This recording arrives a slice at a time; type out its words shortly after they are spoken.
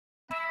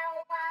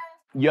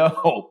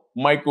Yo,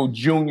 Michael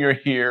Jr.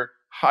 here.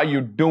 How you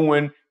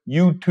doing?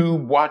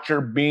 YouTube watcher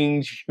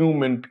beings,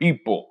 human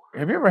people.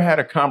 Have you ever had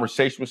a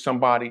conversation with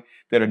somebody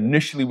that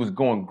initially was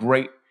going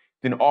great,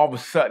 then all of a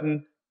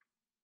sudden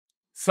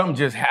something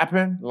just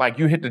happened? Like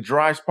you hit the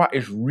dry spot,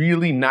 it's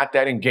really not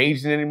that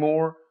engaging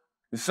anymore?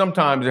 And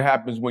sometimes it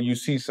happens when you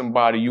see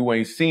somebody you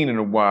ain't seen in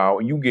a while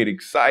and you get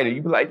excited.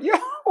 You be like, yo,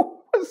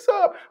 what's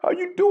up? How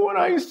you doing?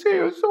 I ain't seen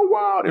you in so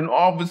wild. And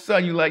all of a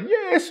sudden you're like,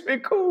 yeah, it's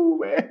been cool,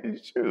 man.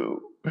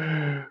 Shoot.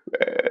 Man.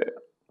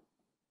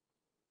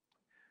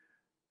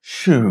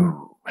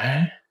 Shoot,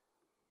 man.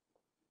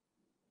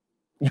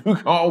 You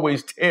can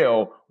always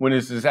tell when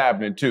this is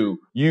happening too.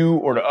 You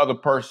or the other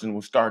person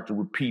will start to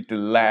repeat the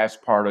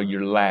last part of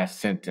your last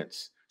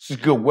sentence. This is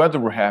good weather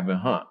we're having,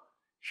 huh?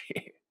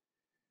 Yeah.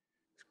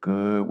 It's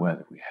good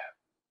weather we have.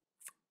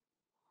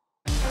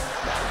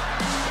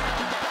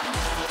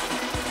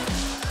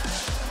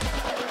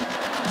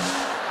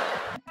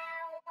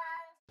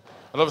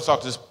 I'd love to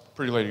talk to this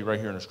pretty lady right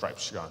here in the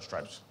stripes. She got on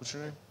stripes. What's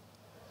your name?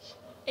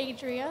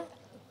 Adria.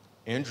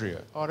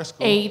 Andrea. Oh, that's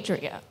cool.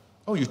 Adria.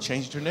 Oh, you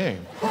changed your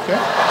name. Okay.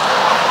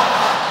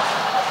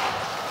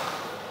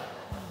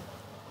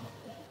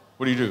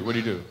 What do you do? What do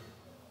you do?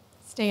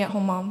 Stay at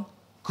home mom.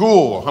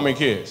 Cool. How many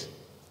kids?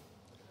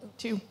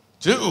 2.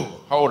 2.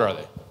 How old are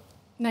they?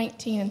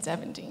 19 and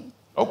 17.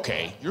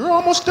 Okay, you're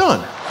almost done.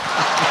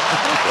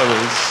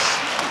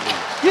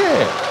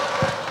 Yeah.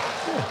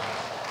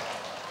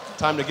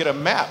 Time to get a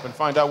map and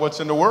find out what's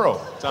in the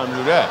world. Time to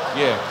do that,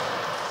 yeah.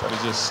 Instead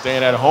of just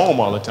staying at home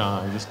all the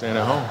time, just staying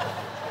at home.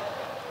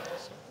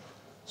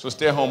 So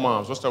stay-at-home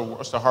moms, what's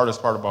the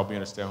hardest part about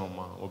being a stay-at-home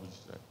mom? What would you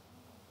say?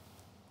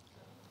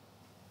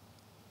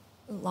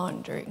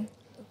 Laundry.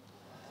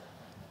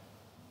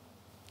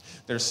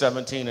 They're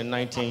 17 and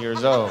 19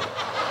 years old.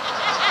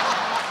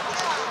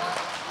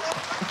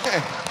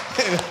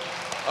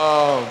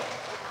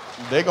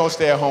 They're gonna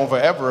stay at home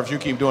forever if you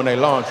keep doing their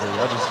laundry.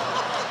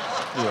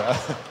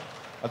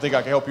 I think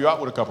I can help you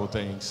out with a couple of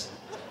things.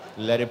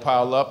 Let it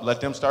pile up,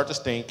 let them start to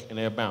stink, and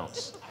they'll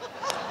bounce.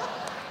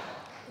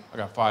 I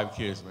got 5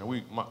 kids, man.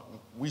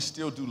 We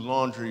still do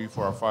laundry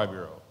for our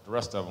 5-year-old. The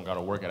rest of them got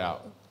to work it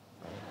out.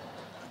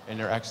 And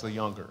they're actually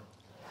younger.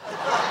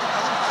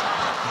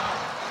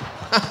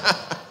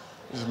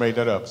 Just made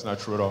that up. It's not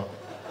true at all.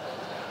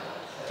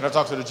 Can I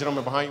talk to the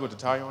gentleman behind you with the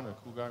tie on, the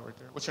cool guy right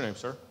there? What's your name,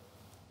 sir?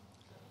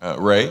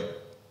 Ray.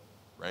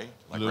 Ray?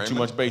 Like a little too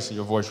much bass in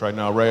your voice right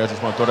now, Ray. I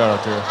just want to throw that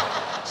out there.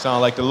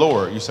 Sound like the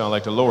Lord. You sound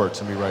like the Lord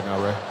to me right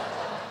now, Ray.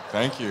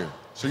 Thank you.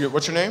 So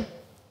what's your name?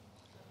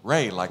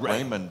 Ray, like Ray.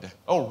 Raymond.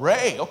 Oh,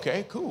 Ray.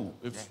 Okay, cool.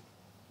 If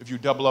you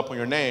double up on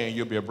your name,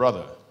 you'll be a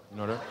brother. You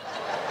know that?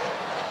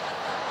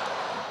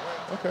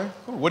 Okay,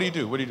 cool. What do you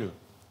do? What do you do?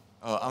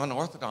 I'm an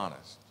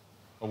orthodontist.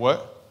 A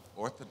what?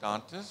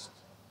 Orthodontist?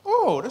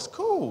 Oh, that's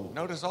cool.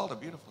 Notice all the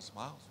beautiful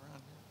smiles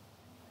around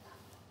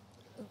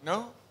here.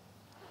 No?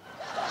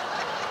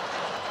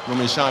 You want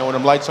me to shine one of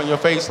them lights on your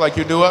face like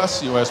you do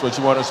us? That's what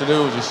you want us to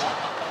do? Just,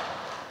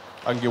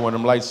 I can get one of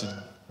them lights.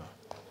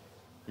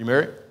 You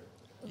married?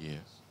 Yes.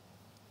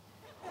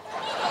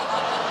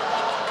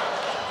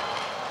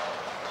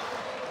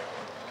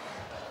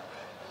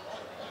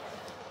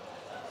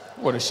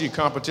 What, is she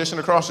competition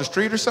across the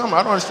street or something?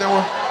 I don't understand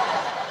what.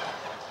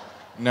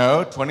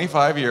 No,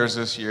 25 years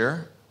this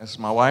year. This is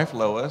my wife,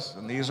 Lois,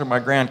 and these are my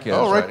grandkids.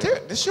 Oh, right there.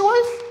 This your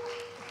wife?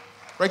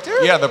 Right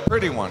there? Yeah, the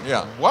pretty one,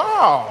 yeah.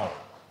 Wow.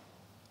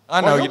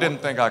 I know, you didn't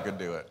think I could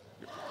do it.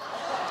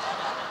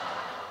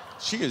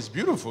 She is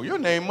beautiful. Your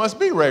name must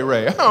be Ray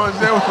Ray. I don't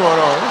understand what's going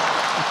on.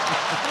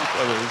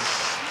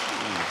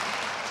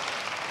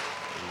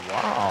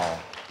 Wow.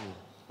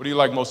 What do you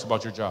like most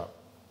about your job?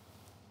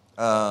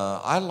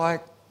 I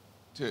like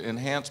to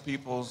enhance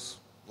people's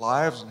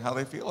lives and how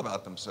they feel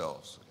about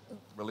themselves. It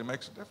really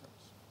makes a difference.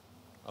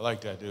 I like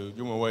that, dude.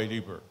 You went way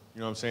deeper. You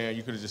know what I'm saying?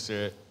 You could have just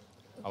said,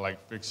 I like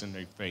fixing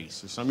their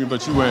face or something,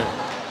 but you went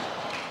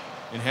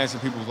enhancing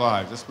people's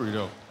lives. That's pretty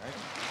dope.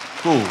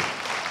 Cool.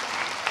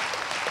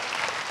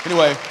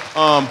 Anyway,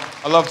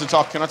 I love to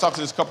talk. Can I talk to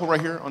this couple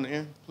right here on the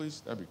end, please?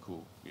 That'd be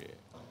cool. Yeah.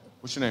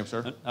 What's your name,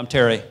 sir? I'm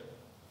Terry.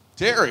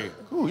 Terry.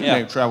 Cool. Your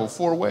name traveled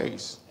 4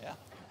 ways. Yeah.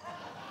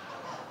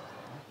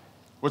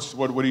 What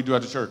do you do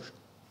at the church?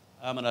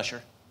 I'm an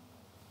usher.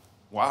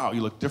 Wow,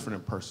 you look different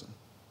in person.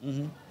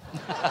 Mm-hmm.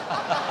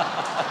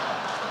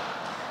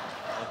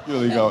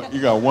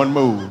 you got one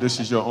move. This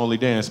is your only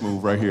dance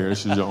move right here.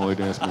 This is your only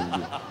dance move.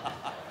 Yeah.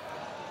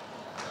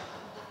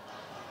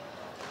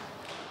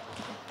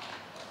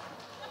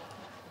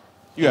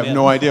 You have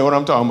no idea what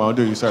I'm talking about,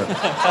 do you, sir?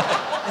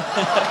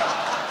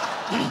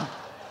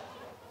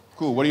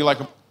 Cool. What do you like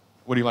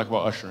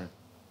about ushering?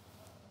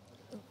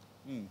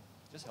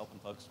 Just helping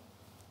folks.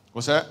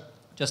 What's that?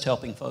 Just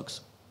helping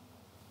folks.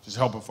 Just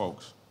helping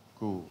folks.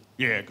 Cool.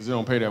 Yeah, because they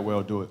don't pay that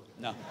well, do it.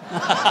 No.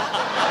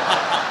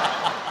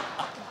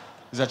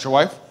 Is that your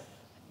wife?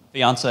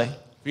 Fiance.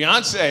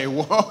 Fiance.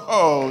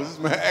 Whoa, this is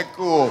mad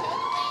cool.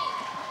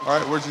 All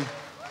right,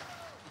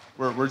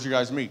 where'd you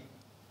guys meet?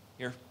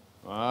 Here.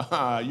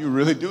 You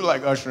really do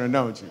like ushering,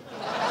 don't you?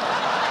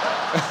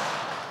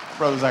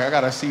 Brother's like, I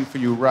got a seat for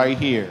you right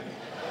here.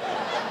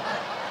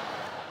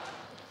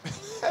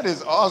 That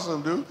is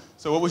awesome, dude.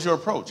 So what was your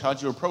approach? How'd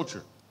you approach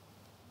her?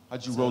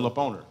 How'd you roll up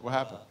on her? What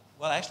happened?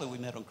 Well, actually, we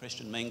met on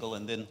Christian Mingle,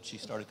 and then she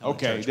started coming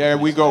to Okay, church. there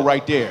with we me, go so-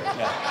 right there.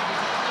 Yeah.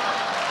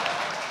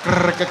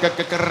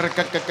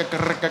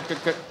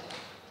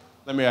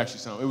 Let me ask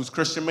you something. It was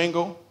Christian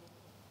Mingle,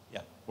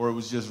 Yeah. or it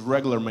was just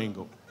regular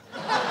Mingle?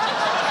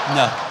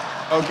 No,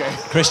 Okay.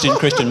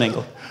 Christian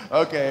Mingle.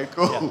 Okay,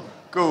 cool. Yeah.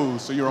 Cool.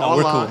 So you're No,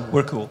 online.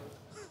 we're cool.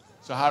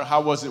 So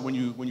how was it when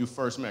you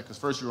first met? Because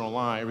first you were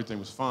online, everything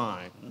was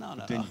fine. No.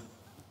 But then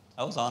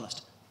I was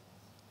honest.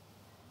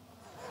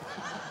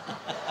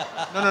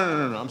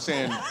 No. I'm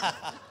saying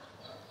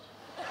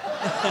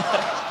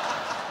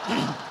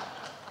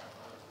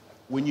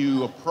when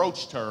you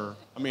approached her,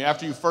 I mean,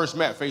 after you first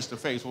met face to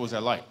face, what was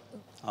that like?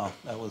 Oh,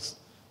 that was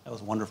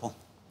wonderful.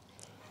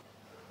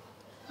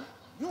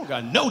 You don't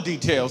got no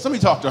details. Let me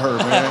talk to her,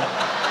 man.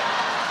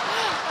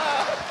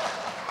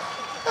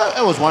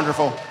 That was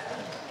wonderful.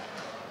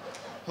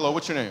 Hello,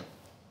 what's your name?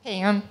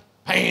 Pam.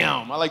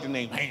 Pam. I like the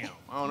name Pam.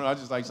 I don't know. I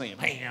just like saying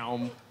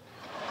Pam.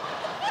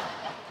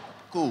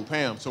 Cool,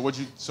 Pam. So what'd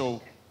you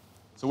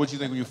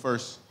think when you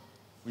first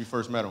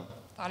met him?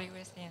 Thought he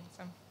was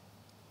handsome.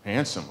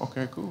 Handsome.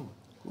 Okay, cool.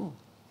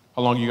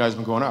 How long you guys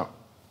been going out?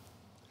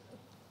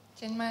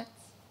 10 months.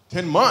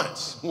 10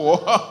 months.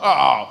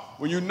 Wow.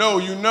 When you know,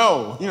 you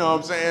know. You know what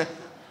I'm saying?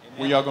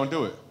 When y'all gonna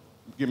do it?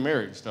 Get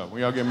married and stuff.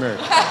 When y'all get married?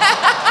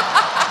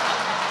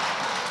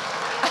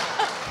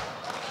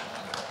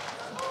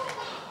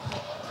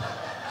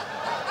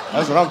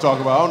 That's what I'm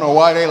talking about. I don't know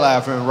why they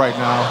laughing right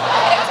now.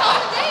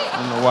 I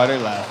don't know why they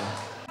laughing.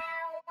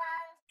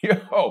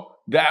 Yo,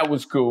 that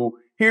was cool.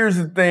 Here's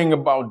the thing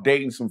about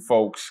dating some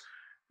folks.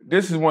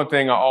 This is one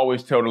thing I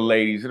always tell the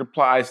ladies. It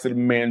applies to the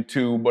men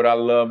too, but I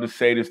love to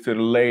say this to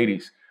the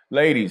ladies.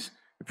 Ladies,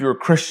 if you're a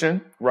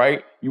Christian,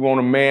 right, you want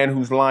a man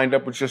who's lined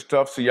up with your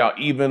stuff so y'all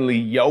evenly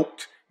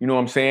yoked. You know what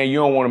I'm saying? You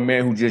don't want a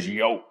man who just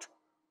yoked,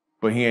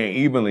 but he ain't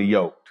evenly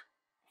yoked.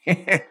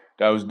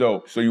 That was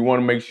dope. So you want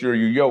to make sure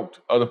you're yoked.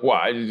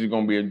 Otherwise, it's just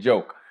going to be a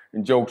joke.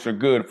 And jokes are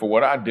good for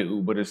what I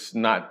do, but it's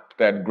not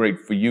that great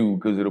for you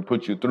because it'll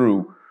put you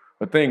through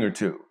a thing or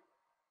two.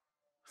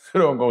 So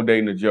don't go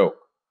dating a joke.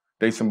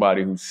 Date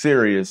somebody who's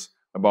serious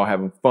about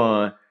having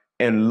fun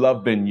and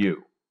loving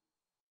you.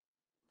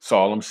 That's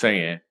all I'm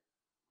saying.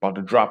 About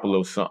to drop a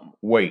little something.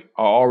 Wait,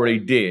 I already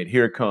did.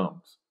 Here it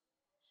comes.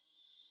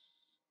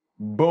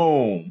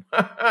 Boom.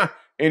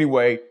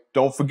 Anyway,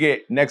 don't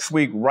forget, next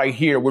week right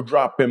here, we're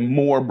dropping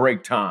more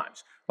break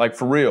times. Like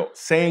for real,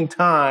 same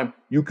time,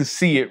 you can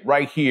see it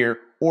right here,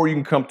 or you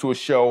can come to a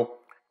show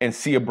and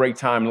see a break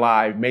time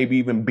live, maybe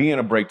even be in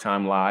a break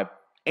time live.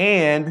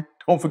 And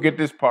don't forget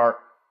this part,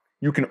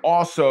 you can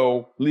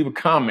also leave a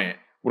comment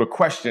with a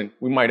question.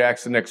 We might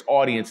ask the next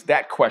audience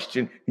that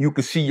question. You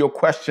can see your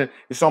question.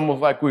 It's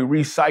almost like we're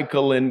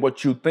recycling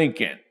what you're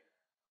thinking.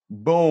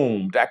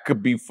 Boom, that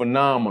could be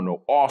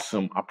phenomenal.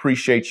 Awesome. I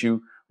appreciate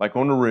you. Like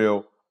on the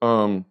real,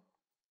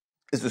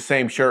 it's the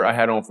same shirt I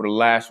had on for the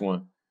last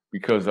one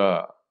because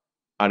I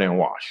didn't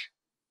wash.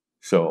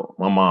 So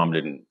my mom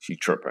didn't, she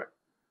tripping.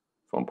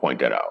 So I'm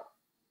pointing that out.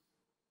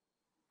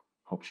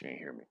 Hope she ain't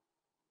hear me.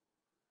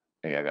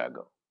 Hey, I gotta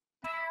go.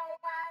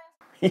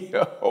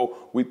 Yo,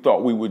 we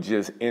thought we would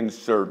just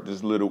insert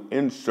this little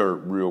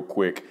insert real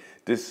quick.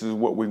 This is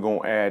what we're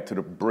gonna add to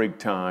the break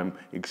time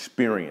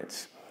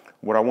experience.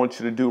 What I want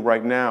you to do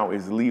right now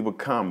is leave a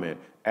comment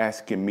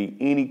asking me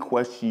any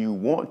question you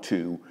want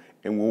to,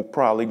 and we're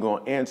probably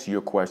gonna answer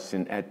your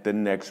question at the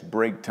next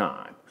break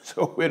time.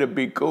 So it'll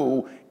be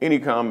cool. Any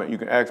comment, you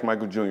can ask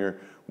Michael Jr.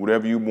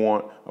 whatever you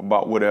want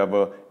about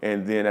whatever,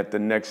 and then at the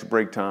next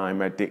break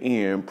time at the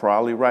end,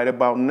 probably right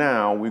about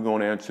now, we're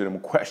gonna answer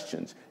them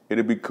questions.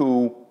 It'll be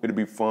cool, it'll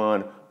be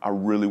fun. I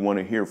really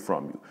wanna hear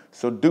from you.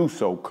 So do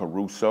so,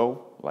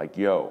 Caruso, like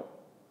yo.